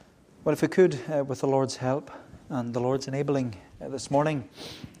Well, if we could, with the Lord's help and the Lord's enabling this morning,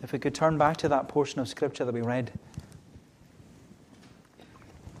 if we could turn back to that portion of Scripture that we read.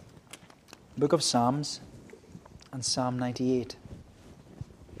 Book of Psalms and Psalm 98.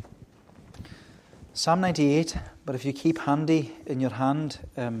 Psalm 98, but if you keep handy in your hand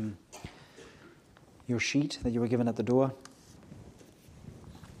your sheet that you were given at the door.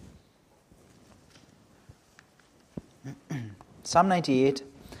 Psalm 98,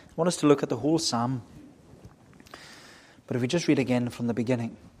 I want us to look at the whole psalm. But if we just read again from the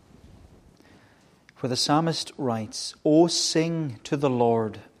beginning, where the psalmist writes, "O sing to the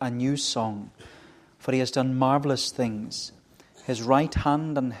Lord a new song, for he has done marvelous things. His right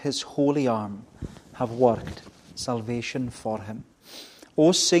hand and his holy arm have worked salvation for him.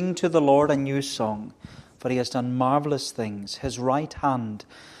 O sing to the Lord a new song, for he has done marvelous things. His right hand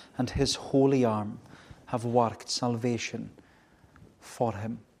and his holy arm have worked salvation for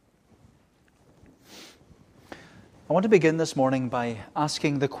him." I want to begin this morning by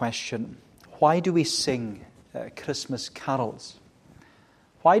asking the question, why do we sing Christmas carols?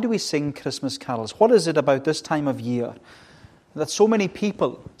 Why do we sing Christmas carols? What is it about this time of year that so many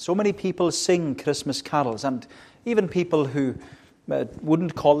people sing Christmas carols, and even people who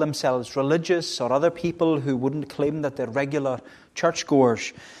wouldn't call themselves religious, or other people who wouldn't claim that they're regular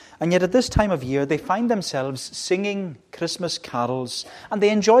churchgoers, and yet at this time of year they find themselves singing Christmas carols, and they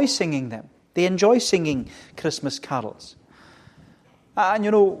enjoy singing them. They enjoy singing Christmas carols. And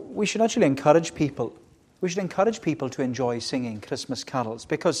we should actually encourage people. We should encourage people to enjoy singing Christmas carols,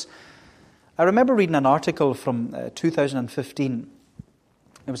 because I remember reading an article from 2015.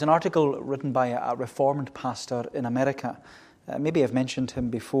 It was an article written by a Reformed pastor in America. Maybe I've mentioned him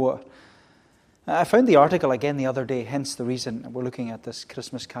before. I found the article again the other day, hence the reason we're looking at this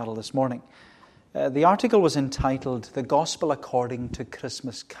Christmas carol this morning. The article was entitled, "The Gospel According to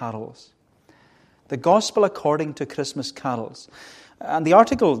Christmas Carols." The Gospel According to Christmas Carols. And the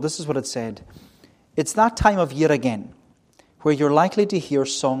article, this is what it said: "It's that time of year again, where you're likely to hear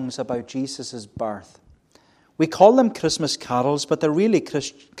songs about Jesus' birth. We call them Christmas carols, but they're really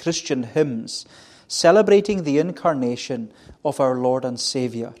Christian hymns, celebrating the incarnation of our Lord and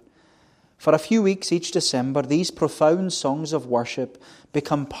Saviour. For a few weeks each December, these profound songs of worship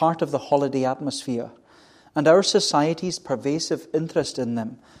become part of the holiday atmosphere, and our society's pervasive interest in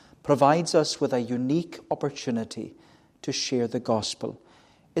them provides us with a unique opportunity to share the gospel.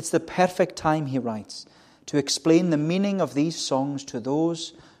 It's the perfect time," he writes, "to explain the meaning of these songs to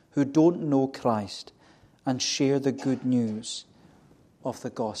those who don't know Christ and share the good news of the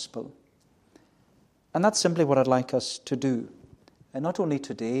gospel." And that's simply what I'd like us to do. And not only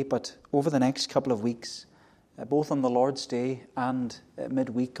today, but over the next couple of weeks, both on the Lord's Day and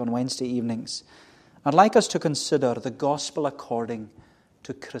midweek on Wednesday evenings. I'd like us to consider the gospel according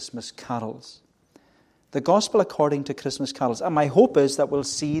to Christmas carols. The gospel according to Christmas carols. And my hope is that we'll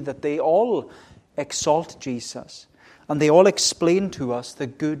see that they all exalt Jesus, and they all explain to us the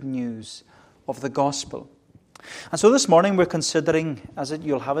good news of the gospel. And so this morning we're considering,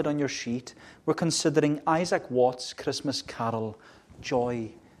 you'll have it on your sheet, we're considering Isaac Watts' Christmas carol,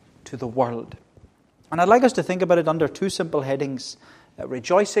 "Joy to the World." And I'd like us to think about it under two simple headings: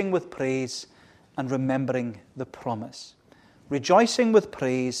 rejoicing with praise and remembering the promise. Rejoicing with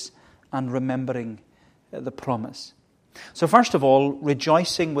praise and remembering the promise. So first of all,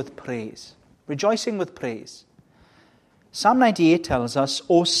 rejoicing with praise. Rejoicing with praise. Psalm 98 tells us,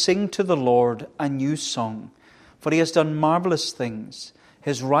 "O sing to the Lord a new song, for he has done marvelous things.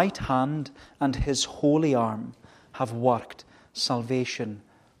 His right hand and his holy arm have worked salvation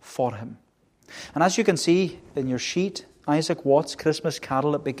for him." And as you can see in your sheet, Isaac Watts' Christmas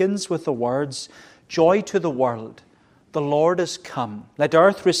carol, it begins with the words, "Joy to the world. The Lord is come. Let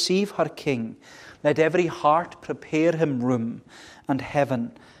earth receive her King. Let every heart prepare him room, and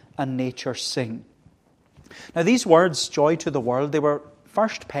heaven and nature sing." Now these words, "joy to the world," they were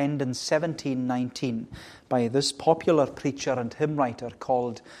first penned in 1719 by this popular preacher and hymn writer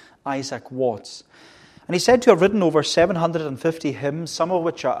called Isaac Watts. And he's said to have written over 750 hymns, some of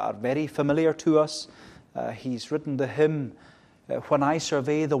which are very familiar to us. He's written the hymn, "When I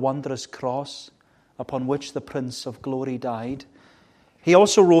Survey the Wondrous Cross, upon which the Prince of Glory died." He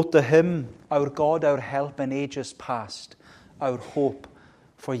also wrote the hymn, "Our God, our help in ages past, our hope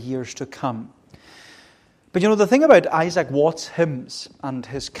for years to come." But the thing about Isaac Watts' hymns and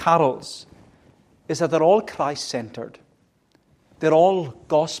his carols is that they're all Christ-centered. They're all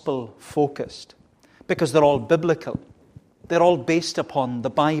gospel-focused, because they're all biblical. They're all based upon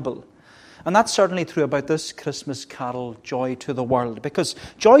the Bible. And that's certainly true about this Christmas carol, "Joy to the World," because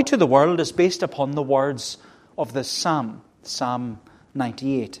 "Joy to the World" is based upon the words of this psalm, Psalm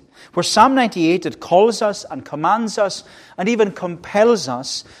 98. Where Psalm 98, it calls us and commands us and even compels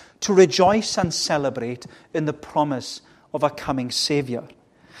us to rejoice and celebrate in the promise of a coming Saviour.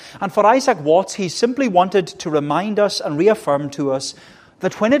 And for Isaac Watts, he simply wanted to remind us and reaffirm to us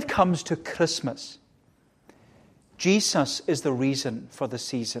that when it comes to Christmas, Jesus is the reason for the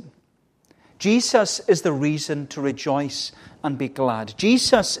season. Jesus is the reason to rejoice and be glad.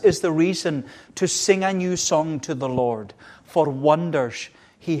 Jesus is the reason to sing a new song to the Lord, for wonders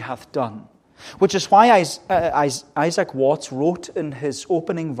he hath done. Which is why Isaac Watts wrote in his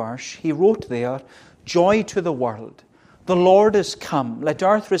opening verse, he wrote there, "Joy to the world. The Lord is come. Let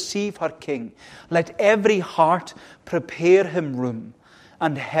earth receive her King. Let every heart prepare him room,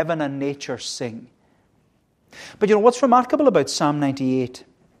 and heaven and nature sing." But you know what's remarkable about Psalm 98,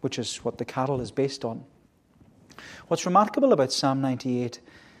 which is what the carol is based on? What's remarkable about Psalm 98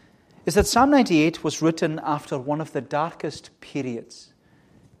 is that Psalm 98 was written after one of the darkest periods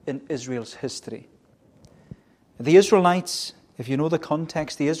in Israel's history. The Israelites, if you know the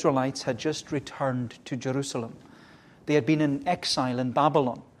context, the Israelites had just returned to Jerusalem. They had been in exile in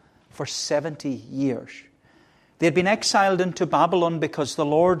Babylon for 70 years. They had been exiled into Babylon because the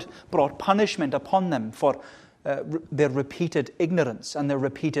Lord brought punishment upon them for their repeated ignorance and their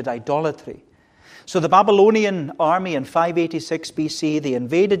repeated idolatry. So the Babylonian army in 586 BC, they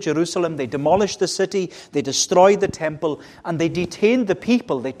invaded Jerusalem, they demolished the city, they destroyed the temple, and they detained the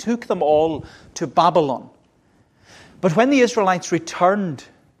people. They took them all to Babylon. But when the Israelites returned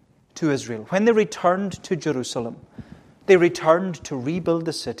to Israel, when they returned to Jerusalem, they returned to rebuild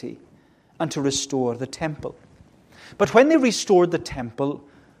the city and to restore the temple. But when they restored the temple,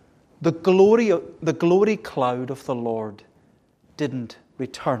 the glory cloud of the Lord didn't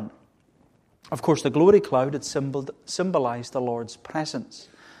return. Of course, the glory cloud had symbolized the Lord's presence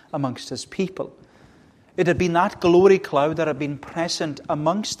amongst his people. It had been that glory cloud that had been present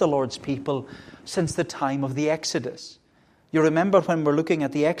amongst the Lord's people since the time of the Exodus. You remember when we're looking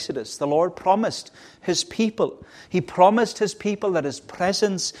at the Exodus, the Lord promised his people. He promised his people that his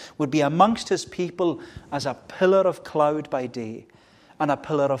presence would be amongst his people as a pillar of cloud by day and a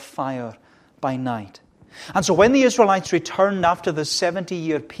pillar of fire by night. And so when the Israelites returned after the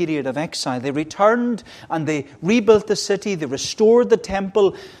 70-year period of exile, they returned and they rebuilt the city, they restored the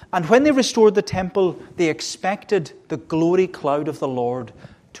temple, and when they restored the temple, they expected the glory cloud of the Lord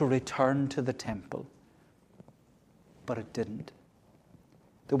to return to the temple. But it didn't.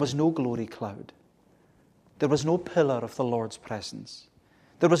 There was no glory cloud. There was no pillar of the Lord's presence.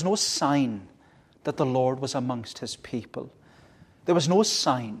 There was no sign that the Lord was amongst his people. There was no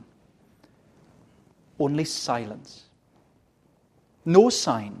sign. Only silence. No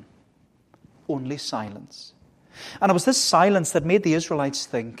sign. Only silence. And it was this silence that made the Israelites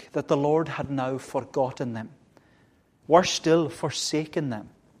think that the Lord had now forgotten them. Worse still, forsaken them.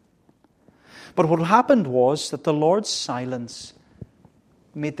 But what happened was that the Lord's silence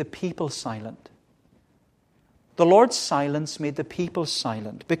made the people silent. The Lord's silence made the people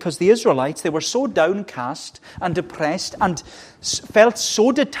silent because the Israelites, they were so downcast and depressed and felt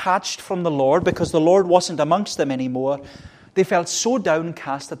so detached from the Lord because the Lord wasn't amongst them anymore. They felt so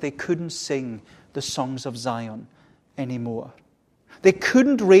downcast that they couldn't sing the songs of Zion anymore. They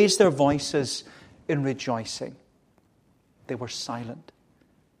couldn't raise their voices in rejoicing. They were silent.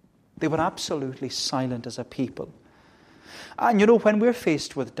 They were absolutely silent as a people. And you know, when we're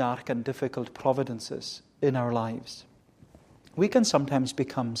faced with dark and difficult providences in our lives, we can sometimes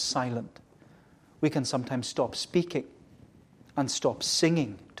become silent. We can sometimes stop speaking and stop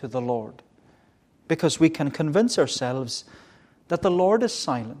singing to the Lord because we can convince ourselves that the Lord is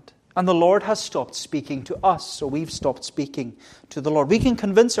silent and the Lord has stopped speaking to us, so we've stopped speaking to the Lord. We can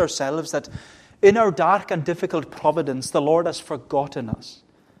convince ourselves that in our dark and difficult providence, the Lord has forgotten us.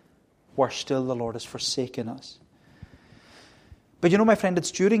 Worse still, the Lord has forsaken us. But you know, my friend,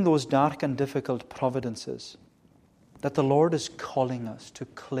 it's during those dark and difficult providences that the Lord is calling us to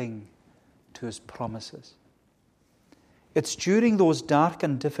cling to his promises. It's during those dark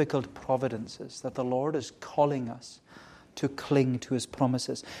and difficult providences that the Lord is calling us to cling to his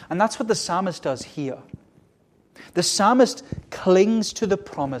promises. And that's what the psalmist does here. The psalmist clings to the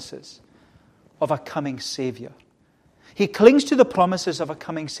promises of a coming Savior. He clings to the promises of a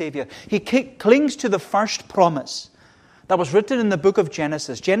coming Savior. He clings to the first promise that was written in the book of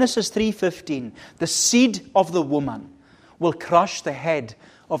Genesis. Genesis 3:15, the seed of the woman will crush the head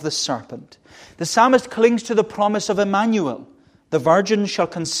of the serpent. The psalmist clings to the promise of Emmanuel. The virgin shall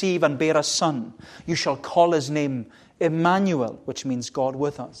conceive and bear a son. You shall call his name Emmanuel, which means God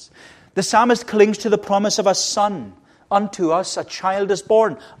with us. The psalmist clings to the promise of a son, Unto us a child is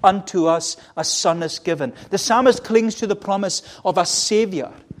born. Unto us a son is given. The psalmist clings to the promise of a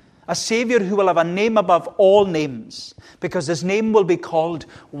Savior. A Savior who will have a name above all names, because his name will be called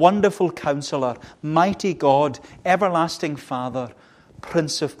Wonderful Counselor, Mighty God, Everlasting Father,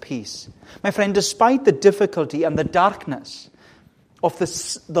 Prince of Peace. My friend, despite the difficulty and the darkness of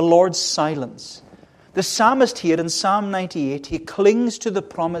the Lord's silence, the psalmist here in Psalm 98, he clings to the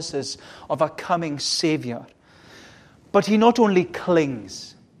promises of a coming Savior. But he not only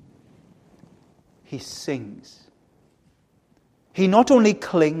clings, he sings. He not only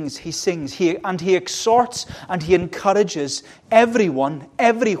clings, he sings. He exhorts and he encourages everyone,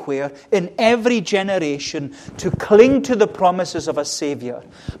 everywhere, in every generation to cling to the promises of a Savior,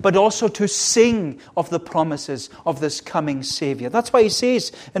 but also to sing of the promises of this coming Savior. That's why he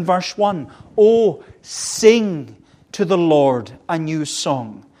says in verse 1, "Oh, sing to the Lord a new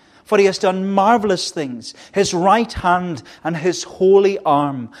song, for he has done marvelous things. His right hand and his holy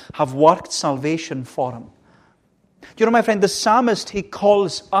arm have worked salvation for him." Do you know, my friend, the psalmist, he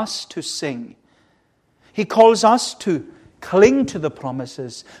calls us to sing. He calls us to cling to the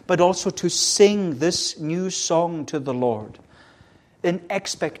promises, but also to sing this new song to the Lord in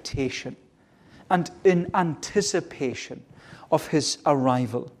expectation and in anticipation of his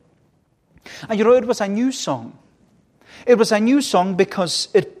arrival. And you know, it was a new song. It was a new song because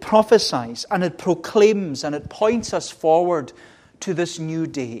it prophesies and it proclaims and it points us forward to this new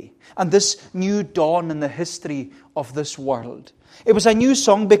day and this new dawn in the history of this world. It was a new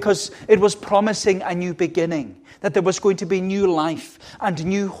song because it was promising a new beginning, that there was going to be new life and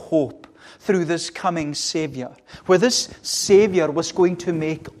new hope through this coming Savior, where this Savior was going to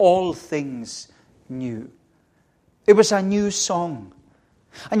make all things new. It was a new song.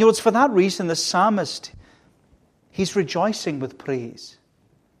 And you know, it's for that reason the psalmist, he's rejoicing with praise.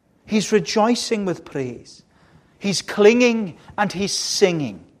 He's rejoicing with praise. He's clinging and he's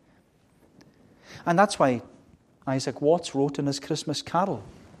singing. And that's why Isaac Watts wrote in his Christmas carol,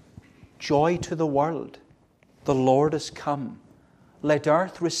 "Joy to the world, the Lord is come. Let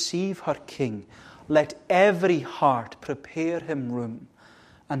earth receive her King. Let every heart prepare him room,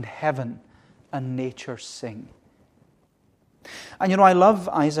 and heaven and nature sing." And you know, I love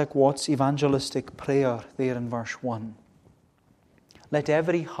Isaac Watts' evangelistic prayer there in verse 1. Let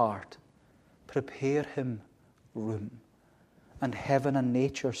every heart prepare him room, and heaven and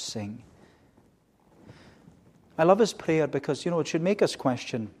nature sing. I love his prayer because, you know, it should make us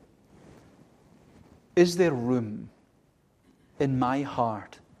question, is there room in my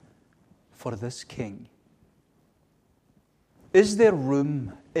heart for this King? Is there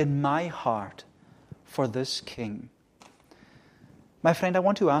room in my heart for this King? My friend, I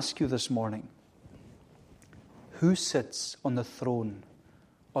want to ask you this morning, who sits on the throne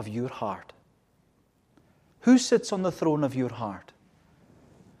of your heart? Who sits on the throne of your heart?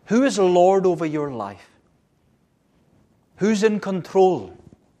 Who is Lord over your life? Who's in control?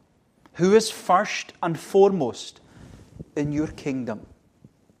 Who is first and foremost in your kingdom?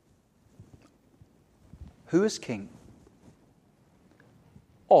 Who is king?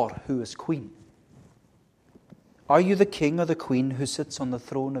 Or who is queen? Are you the king or the queen who sits on the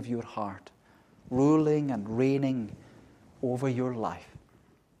throne of your heart, ruling and reigning over your life?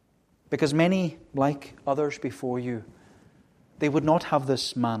 Because many, like others before you, they would not have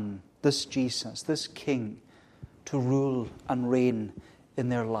this man, this Jesus, this King, to rule and reign in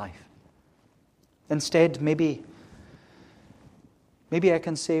their life. Instead, maybe I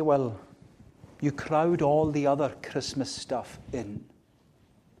can say, well, you crowd all the other Christmas stuff in.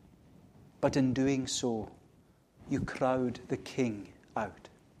 But in doing so, you crowd the King out.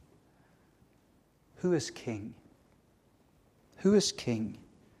 Who is King? Who is King?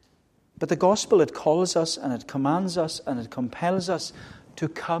 But the gospel, it calls us and it commands us and it compels us to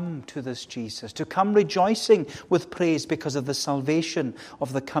come to this Jesus, to come rejoicing with praise because of the salvation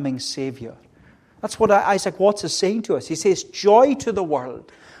of the coming Savior. That's what Isaac Watts is saying to us. He says, "Joy to the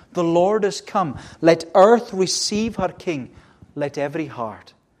world, the Lord is come. Let earth receive her King. Let every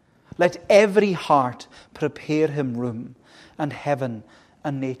heart prepare him room, and heaven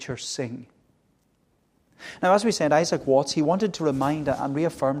and nature sing." Now, as we said, Isaac Watts, he wanted to remind and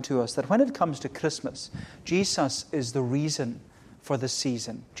reaffirm to us that when it comes to Christmas, Jesus is the reason for the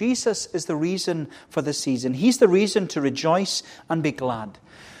season. Jesus is the reason for the season. He's the reason to rejoice and be glad.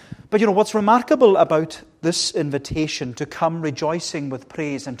 But you know, what's remarkable about this invitation to come rejoicing with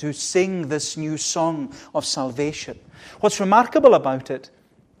praise and to sing this new song of salvation, what's remarkable about it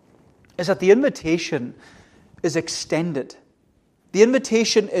is that the invitation is extended. The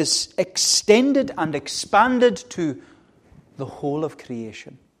invitation is extended and expanded to the whole of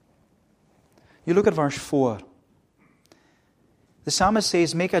creation. You look at verse 4. The psalmist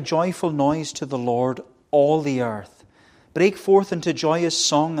says, make a joyful noise to the Lord, all the earth. Break forth into joyous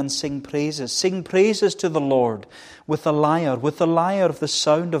song and sing praises. Sing praises to the Lord with the lyre of the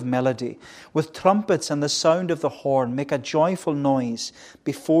sound of melody, with trumpets and the sound of the horn. Make a joyful noise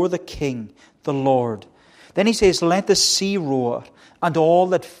before the King, the Lord. Then he says, let the sea roar and all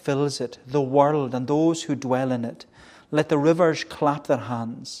that fills it, the world and those who dwell in it. Let the rivers clap their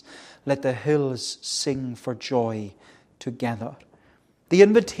hands. Let the hills sing for joy together. The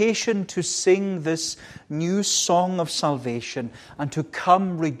invitation to sing this new song of salvation and to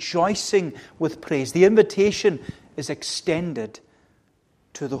come rejoicing with praise. The invitation is extended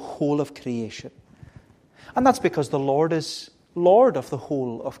to the whole of creation. And that's because the Lord is Lord of the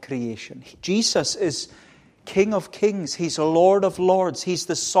whole of creation. Jesus is King of kings. He's Lord of lords. He's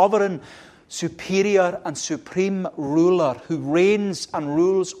the sovereign, superior and supreme ruler who reigns and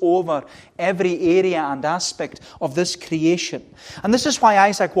rules over every area and aspect of this creation. And this is why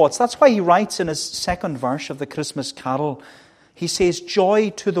Isaac Watts, that's why he writes in his second verse of the Christmas carol, he says,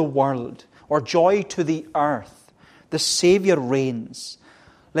 joy to the world, or joy to the earth, the Saviour reigns.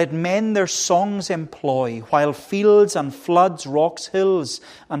 Let men their songs employ, while fields and floods, rocks, hills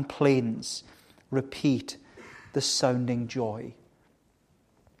and plains repeat the sounding joy.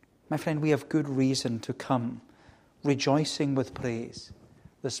 My friend, we have good reason to come rejoicing with praise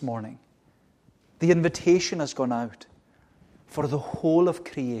this morning. The invitation has gone out for the whole of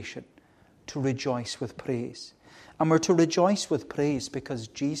creation to rejoice with praise. And we're to rejoice with praise because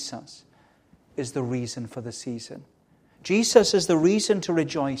Jesus is the reason for the season. Jesus is the reason to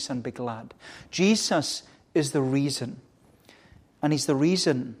rejoice and be glad. Jesus is the reason. And He's the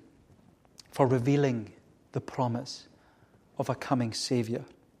reason for revealing the promise of a coming Saviour.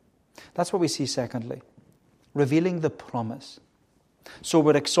 That's what we see secondly, revealing the promise. So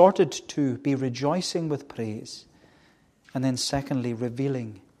we're exhorted to be rejoicing with praise. And then secondly,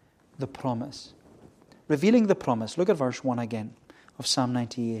 revealing the promise. Revealing the promise. Look at verse 1 again of Psalm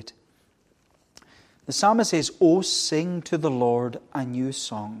 98. The psalmist says, "O sing to the Lord a new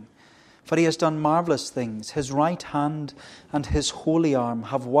song, for He has done marvelous things. His right hand and His holy arm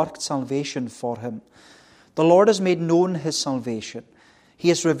have worked salvation for Him. The Lord has made known His salvation. He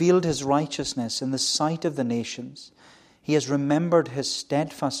has revealed His righteousness in the sight of the nations. He has remembered His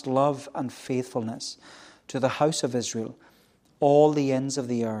steadfast love and faithfulness to the house of Israel. All the ends of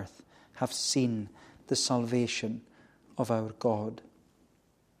the earth have seen the salvation of our God."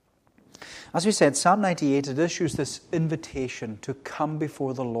 As we said, Psalm 98, it issues this invitation to come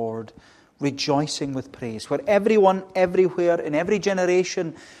before the Lord rejoicing with praise. Where everyone, everywhere, in every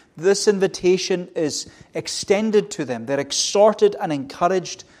generation, this invitation is extended to them. They're exhorted and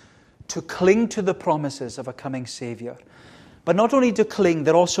encouraged to cling to the promises of a coming Saviour. But not only to cling,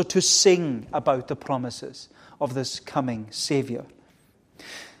 they're also to sing about the promises of this coming Saviour.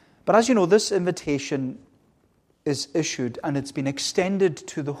 But as you know, this invitation is issued and it's been extended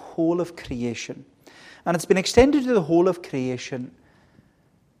to the whole of creation. And it's been extended to the whole of creation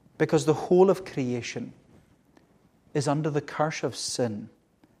because the whole of creation is under the curse of sin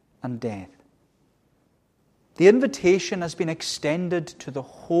and death. The invitation has been extended to the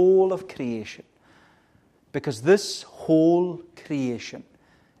whole of creation because this whole creation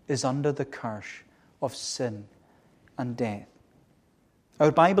is under the curse of sin and death.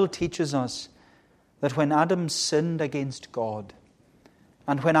 Our Bible teaches us that when Adam sinned against God,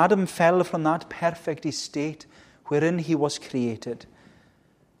 and when Adam fell from that perfect estate wherein he was created,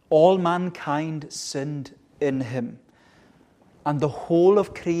 all mankind sinned in him, and the whole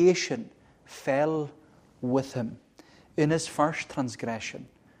of creation fell with him in his first transgression.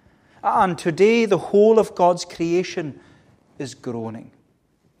 And today the whole of God's creation is groaning.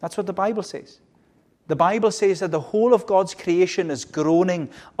 That's what the Bible says. The Bible says that the whole of God's creation is groaning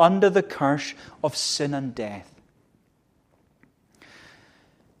under the curse of sin and death.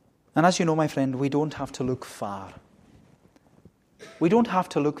 And as you know, my friend, we don't have to look far. We don't have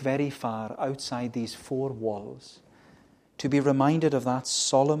to look very far outside these four walls to be reminded of that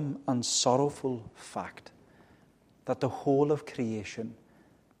solemn and sorrowful fact that the whole of creation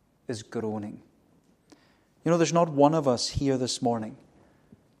is groaning. You know, there's not one of us here this morning,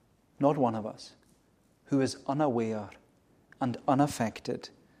 not one of us, who is unaware and unaffected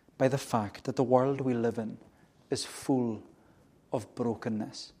by the fact that the world we live in is full of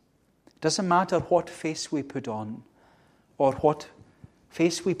brokenness. It doesn't matter what face we put on or what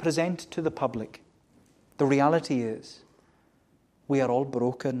face we present to the public. The reality is we are all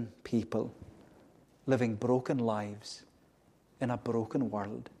broken people living broken lives in a broken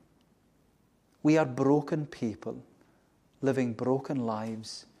world. We are broken people living broken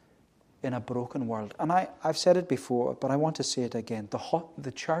lives in a broken world. And I've said it before, but I want to say it again.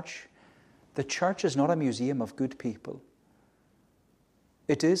 The church is not a museum of good people.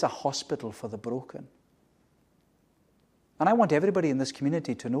 It is a hospital for the broken. And I want everybody in this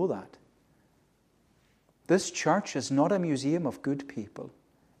community to know that. This church is not a museum of good people.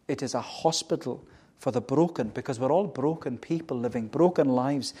 It is a hospital for the broken, because we're all broken people living broken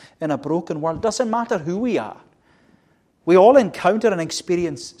lives in a broken world. Doesn't matter who we are. We all encounter and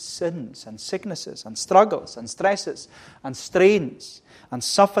experience sins and sicknesses and struggles and stresses and strains and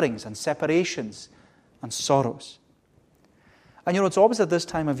sufferings and separations and sorrows. And it's always at this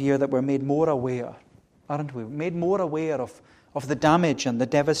time of year that we're made more aware, aren't we? We're made more aware of the damage and the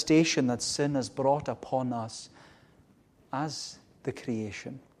devastation that sin has brought upon us as the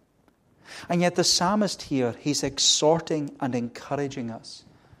creation. And yet the psalmist here, he's exhorting and encouraging us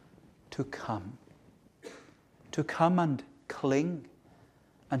to come and cling,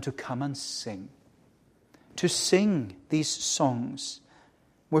 and to come and sing. To sing these songs.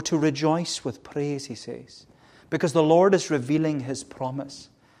 We're to rejoice with praise, he says, because the Lord is revealing his promise.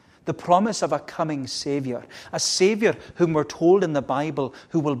 The promise of a coming Savior. A Savior whom we're told in the Bible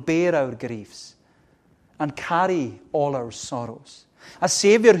who will bear our griefs and carry all our sorrows. A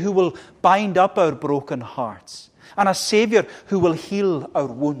Savior who will bind up our broken hearts. And a Savior who will heal our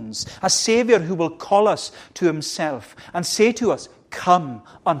wounds. A Savior who will call us to himself and say to us, "Come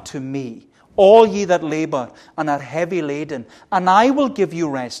unto me, all ye that labor and are heavy laden, and I will give you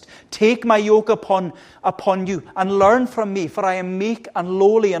rest. Take my yoke upon you and learn from me, for I am meek and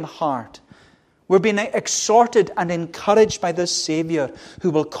lowly in heart." We're being exhorted and encouraged by this Savior who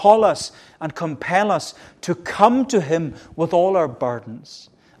will call us and compel us to come to him with all our burdens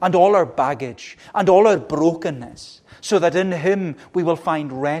and all our baggage and all our brokenness, so that in him we will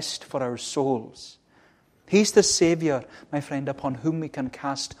find rest for our souls. He's the Savior, my friend, upon whom we can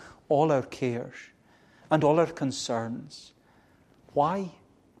cast all our cares and all our concerns. Why?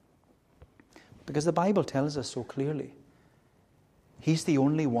 Because the Bible tells us so clearly. He's the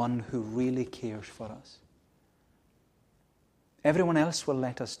only one who really cares for us. Everyone else will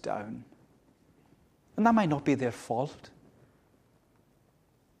let us down. And that might not be their fault.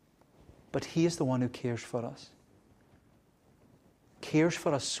 But he is the one who cares for us. Cares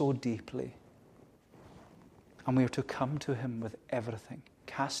for us so deeply. And we are to come to him with everything.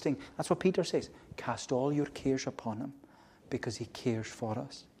 Casting, that's what Peter says, cast all your cares upon him, because he cares for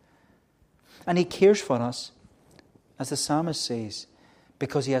us. And he cares for us, as the psalmist says,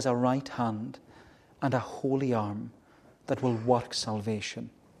 because he has a right hand and a holy arm that will work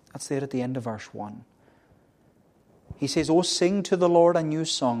salvation. That's there at the end of verse 1. He says, "Oh, sing to the Lord a new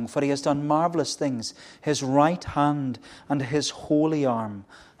song, for he has done marvelous things. His right hand and his holy arm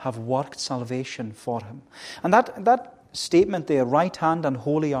have worked salvation for him." And that statement there, right hand and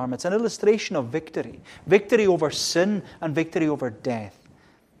holy arm, it's an illustration of victory. Victory over sin and victory over death.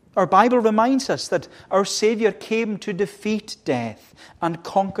 Our Bible reminds us that our Savior came to defeat death and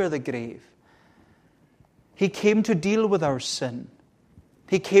conquer the grave. He came to deal with our sin.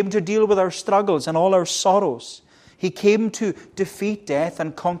 He came to deal with our struggles and all our sorrows. He came to defeat death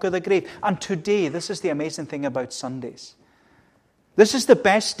and conquer the grave. And today, this is the amazing thing about Sundays. This is the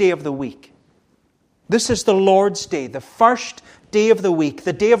best day of the week. This is the Lord's Day, the first day of the week,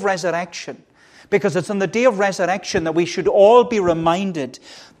 the day of resurrection. Because it's on the day of resurrection that we should all be reminded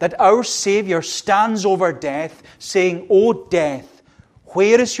that our Savior stands over death, saying, "O death,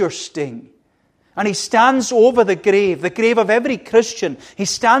 where is your sting?" And he stands over the grave of every Christian. He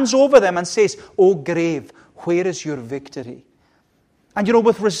stands over them and says, "O grave, where is your victory?" And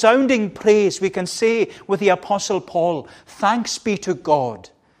with resounding praise, we can say with the Apostle Paul, "Thanks be to God,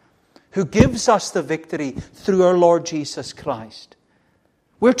 who gives us the victory through our Lord Jesus Christ."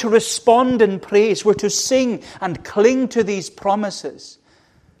 We're to respond in praise. We're to sing and cling to these promises.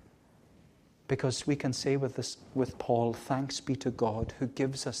 Because we can say with Paul, "Thanks be to God who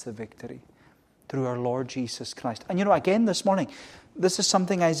gives us the victory through our Lord Jesus Christ." And again this morning, this is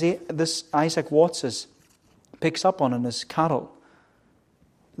something Isaac Watts picks up on in his carol.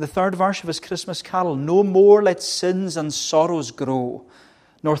 The third verse of his Christmas carol, "No more let sins and sorrows grow,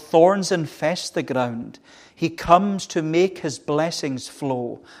 nor thorns infest the ground. He comes to make his blessings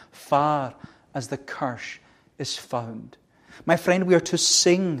flow, far as the curse is found." My friend, we are to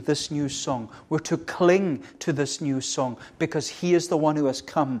sing this new song. We're to cling to this new song, because he is the one who has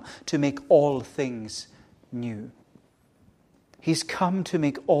come to make all things new. He's come to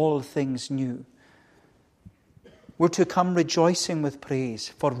make all things new. We're to come rejoicing with praise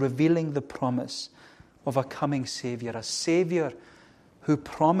for revealing the promise of a coming Savior, a Savior who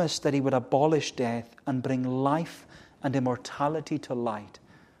promised that he would abolish death and bring life and immortality to light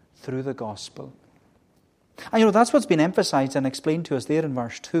through the gospel. And that's what's been emphasized and explained to us there in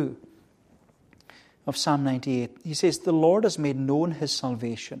verse 2 of Psalm 98. He says, the Lord has made known His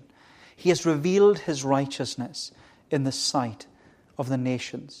salvation. He has revealed His righteousness in the sight of the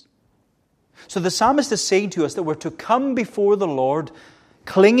nations. So the psalmist is saying to us that we're to come before the Lord,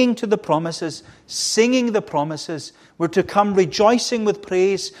 clinging to the promises, singing the promises. We're to come rejoicing with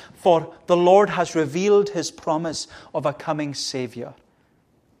praise, for the Lord has revealed His promise of a coming Savior.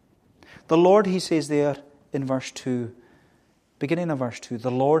 The Lord, he says there in verse 2, beginning of verse 2,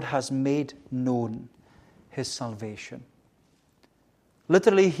 the Lord has made known His salvation.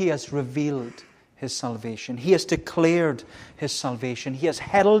 Literally, He has revealed His salvation. He has declared His salvation. He has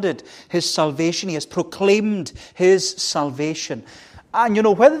heralded His salvation. He has proclaimed His salvation.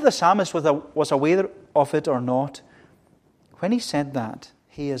 And whether the psalmist was aware of it or not, when he said that,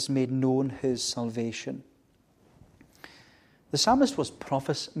 he has made known His salvation. The psalmist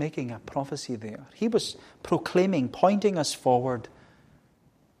was making a prophecy there. He was proclaiming, pointing us forward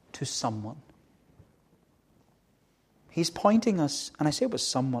to someone. He's pointing us, and I say it was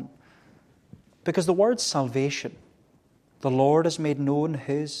someone, because the word salvation, the Lord has made known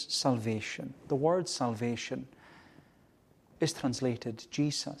His salvation. The word salvation is translated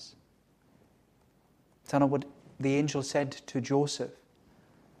Jesus. Is that not what the angel said to Joseph?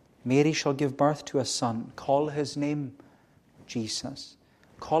 Mary shall give birth to a son. Call his name Jesus.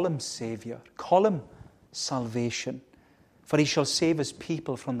 Call him Savior. Call him salvation. For he shall save his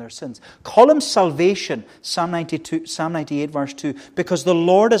people from their sins. Call him salvation, Psalm 98 verse 2, because the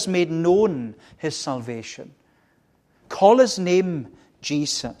Lord has made known His salvation. Call his name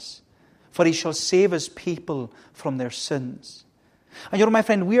Jesus, for he shall save his people from their sins. And my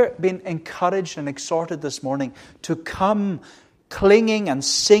friend, we are being encouraged and exhorted this morning to come clinging and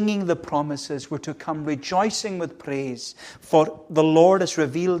singing the promises. We're to come rejoicing with praise, for the Lord has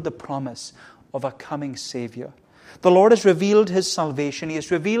revealed the promise of a coming Savior. The Lord has revealed His salvation. He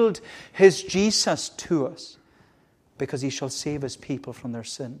has revealed His Jesus to us, because He shall save His people from their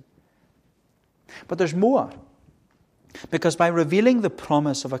sin. But there's more. Because by revealing the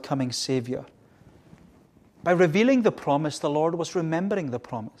promise of a coming Savior, by revealing the promise, the Lord was remembering the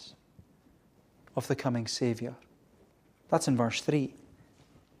promise of the coming Savior. That's in verse 3.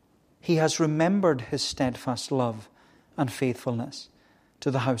 He has remembered His steadfast love and faithfulness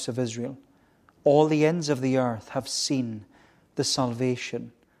to the house of Israel. All the ends of the earth have seen the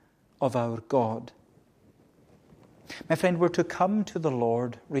salvation of our God. My friend, we're to come to the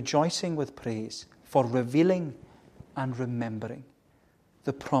Lord rejoicing with praise for revealing and remembering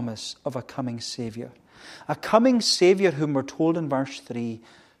the promise of a coming Savior. A coming Savior whom we're told in verse 3,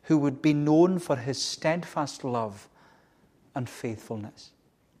 who would be known for His steadfast love and faithfulness.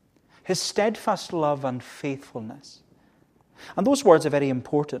 His steadfast love and faithfulness. And those words are very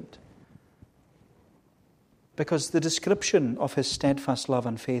important, because the description of His steadfast love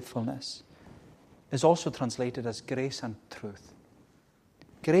and faithfulness is also translated as grace and truth.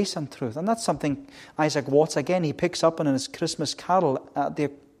 Grace and truth. And that's something Isaac Watts, again, he picks up on in his Christmas carol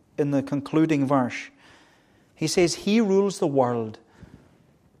in the concluding verse. He says, He rules the world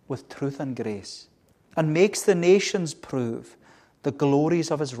with truth and grace, and makes the nations prove the glories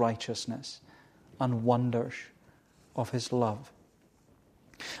of His righteousness and wonders of His love.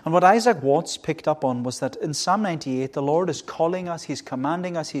 And what Isaac Watts picked up on was that in Psalm 98, the Lord is calling us, He's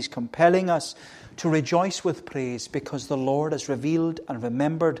commanding us, He's compelling us to rejoice with praise, because the Lord has revealed and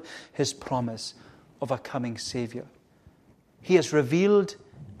remembered His promise of a coming Savior. He has revealed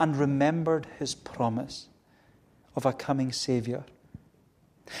and remembered His promise of a coming Savior.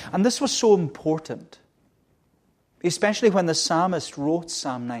 And this was so important, especially when the psalmist wrote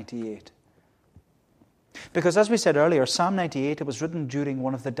Psalm 98. Because as we said earlier, Psalm 98, it was written during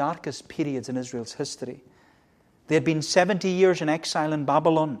one of the darkest periods in Israel's history. They had been 70 years in exile in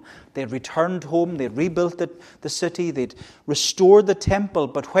Babylon. They had returned home. They had rebuilt the city. They'd restored the temple.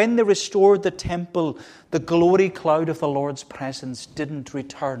 But when they restored the temple, the glory cloud of the Lord's presence didn't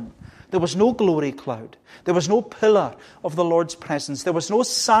return. There was no glory cloud. There was no pillar of the Lord's presence. There was no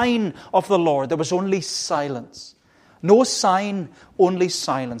sign of the Lord. There was only silence. No sign, only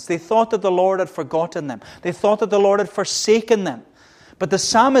silence. They thought that the Lord had forgotten them. They thought that the Lord had forsaken them. But the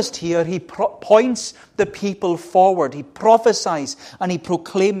psalmist here, he points the people forward. He prophesies and he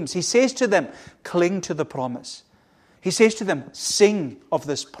proclaims. He says to them, cling to the promise. He says to them, sing of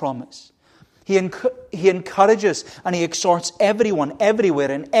this promise. He encourages and he exhorts everyone, everywhere,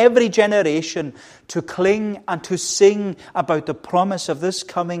 in every generation to cling and to sing about the promise of this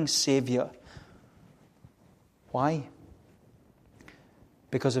coming Savior. Why?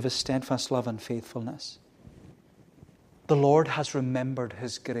 Because of His steadfast love and faithfulness. the Lord has remembered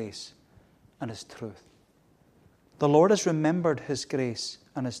His grace and His truth. The Lord has remembered His grace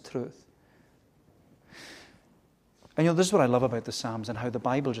and His truth. And this is what I love about the Psalms and how the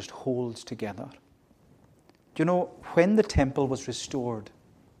Bible just holds together. Do you know, when the temple was restored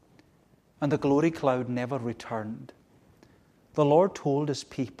and the glory cloud never returned, the Lord told His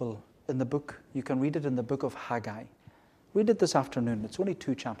people in the book, you can read it in the book of Haggai. Read it this afternoon. It's only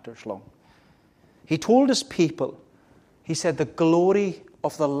 2 chapters long. He told His people, He said, the glory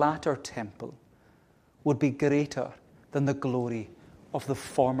of the latter temple would be greater than the glory of the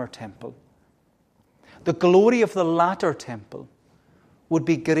former temple. The glory of the latter temple would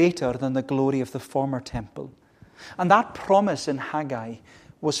be greater than the glory of the former temple. And that promise in Haggai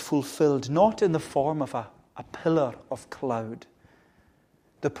was fulfilled not in the form of a pillar of cloud.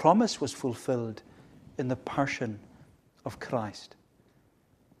 The promise was fulfilled in the person of Christ.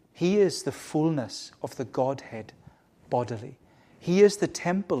 He is the fullness of the Godhead bodily. He is the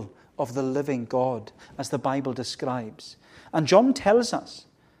temple of the living God, as the Bible describes. And John tells us,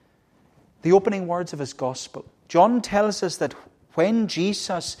 the opening words of his gospel, John tells us that when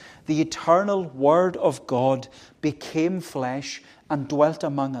Jesus, the eternal Word of God, became flesh and dwelt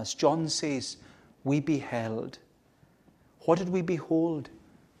among us, John says, we beheld. What did we behold?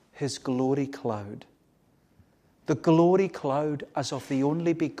 His glory cloud. The glory cloud as of the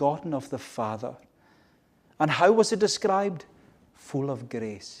only begotten of the Father. And how was it described? Full of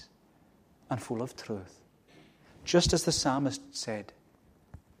grace and full of truth. Just as the psalmist said,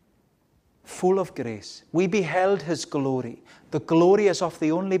 full of grace. We beheld His glory. The glory as of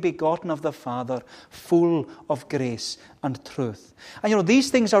the only begotten of the Father, full of grace and truth. And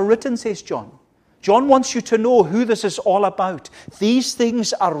these things are written, says John. John wants you to know who this is all about. These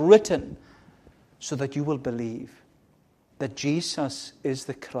things are written so that you will believe that Jesus is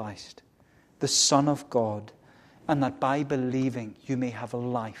the Christ, the Son of God, and that by believing you may have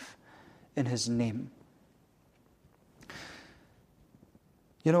life in His name.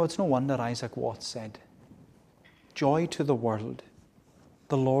 It's no wonder Isaac Watts said, joy to the world,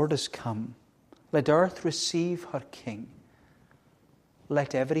 the Lord is come. Let earth receive her King.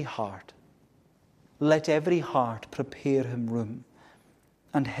 Let every heart prepare Him room,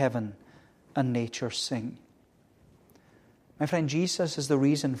 and heaven and nature sing. My friend, Jesus is the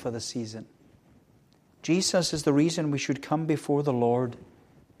reason for the season. Jesus is the reason we should come before the Lord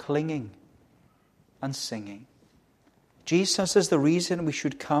clinging and singing. Jesus is the reason we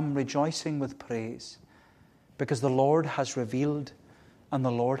should come rejoicing with praise, because the Lord has revealed and the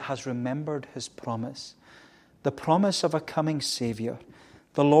Lord has remembered His promise, the promise of a coming Savior.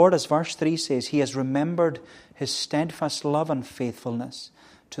 The Lord, as verse 3 says, He has remembered His steadfast love and faithfulness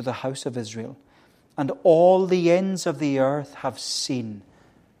to the house of Israel, and all the ends of the earth have seen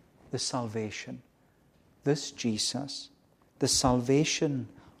the salvation. This Jesus, the salvation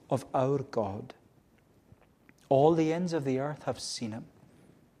of our God. All the ends of the earth have seen Him.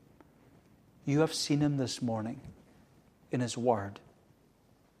 You have seen Him this morning in His Word.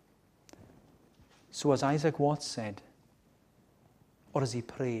 So as Isaac Watts said, or as he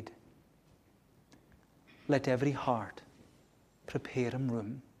prayed, let every heart prepare Him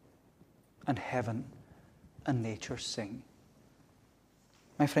room, and heaven and nature sing.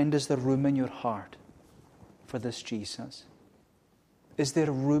 My friend, is there room in your heart for this Jesus? Is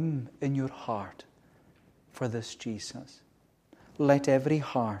there room in your heart for this Jesus? Let every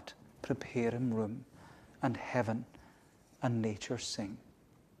heart prepare Him room, and heaven and nature sing.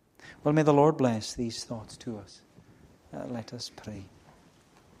 Well, may the Lord bless these thoughts to us. Let us pray.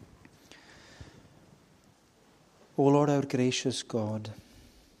 O Lord, our gracious God,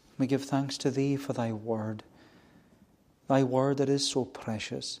 we give thanks to Thee for Thy Word that is so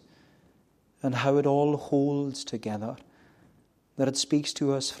precious, and how it all holds together, that it speaks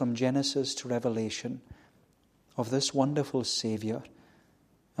to us from Genesis to Revelation of this wonderful Saviour,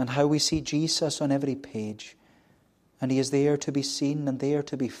 and how we see Jesus on every page, and He is there to be seen and there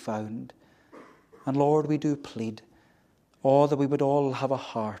to be found. And Lord, we do plead, that we would all have a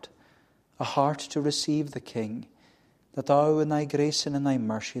heart to receive the King, that Thou in Thy grace and in Thy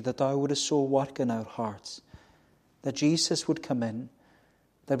mercy, that Thou wouldest so work in our hearts, that Jesus would come in,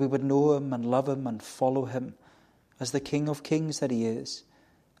 that we would know Him and love Him and follow Him as the King of Kings that He is,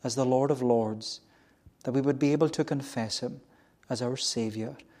 as the Lord of Lords, that we would be able to confess Him as our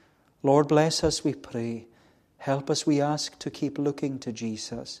Saviour. Lord, bless us, we pray. Help us, we ask, to keep looking to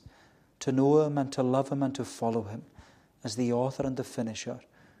Jesus, to know Him and to love Him and to follow Him as the author and the finisher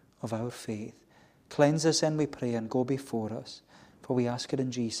of our faith. Cleanse us, and we pray, and go before us, for we ask it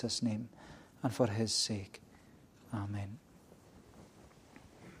in Jesus' name and for His sake. Amen.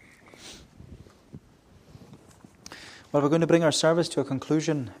 Well, we're going to bring our service to a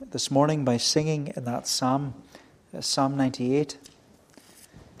conclusion this morning by singing in that psalm, Psalm 98.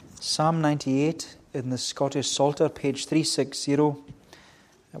 Psalm 98 in the Scottish Psalter, page 360.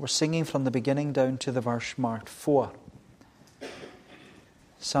 We're singing from the beginning down to the verse marked 4.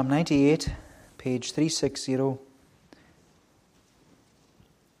 Psalm 98, page 360.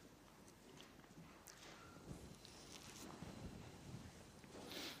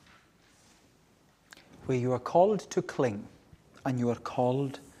 Where you are called to cling and you are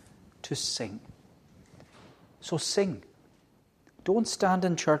called to sing. So sing. Don't stand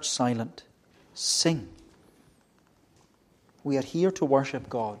in church silent. Sing. We are here to worship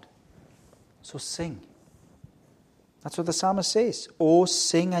God. So sing. That's what the psalmist says. Oh,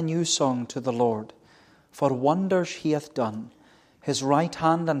 sing a new song to the Lord, for wonders he hath done. His right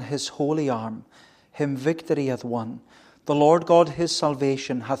hand and his holy arm, him victory hath won. The Lord God his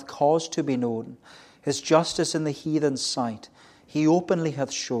salvation hath caused to be known. His justice in the heathen's sight he openly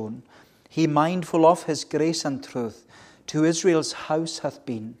hath shown. He mindful of his grace and truth to Israel's house hath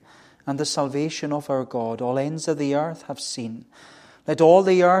been, and the salvation of our God all ends of the earth have seen. Let all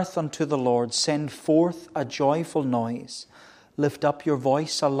the earth unto the Lord send forth a joyful noise. Lift up your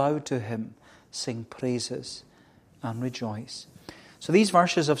voice aloud to him. Sing praises and rejoice. So these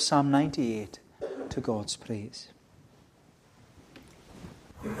verses of Psalm 98 to God's praise.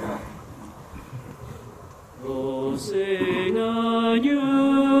 Oh, sing a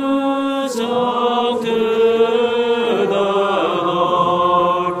new song to the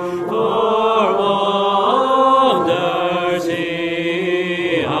Lord, for wonders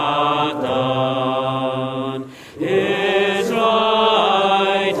he hath done. His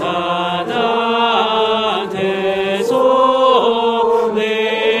right hand and his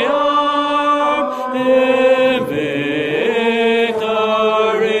holy arm, him victory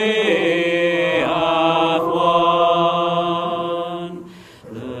hath won.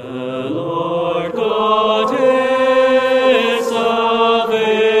 The Lord God his salvation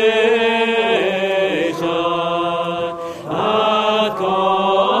hath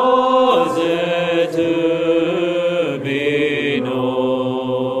caused it to be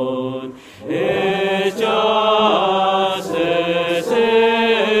known. His justice in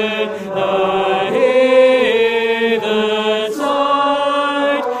the heathen's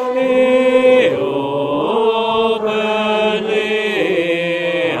sight he openly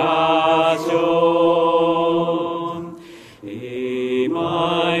hath shown. He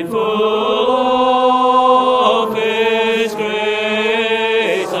mindful of his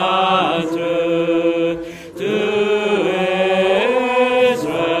grace and truth to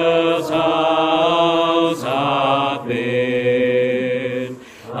Israel's house hath been,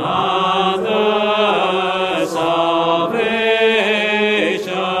 and the salvation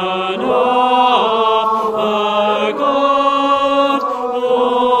of our God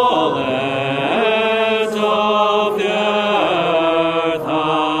all ends of the earth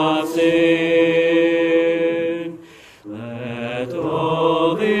hath seen. Let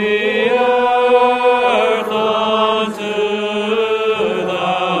all the earth unto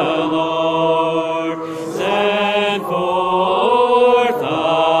the Lord send forth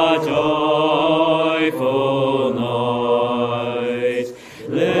a joyful noise.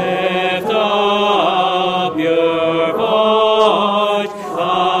 Lift up your voice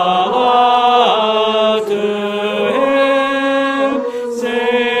aloud to him.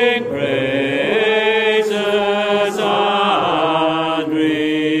 Sing praises and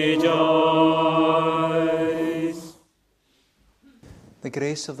rejoice. The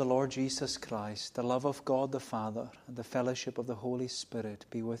grace of the Lord Jesus Christ, the love of God the Father, and the fellowship of the Holy Spirit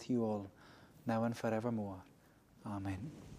be with you all, now and forevermore. Amen.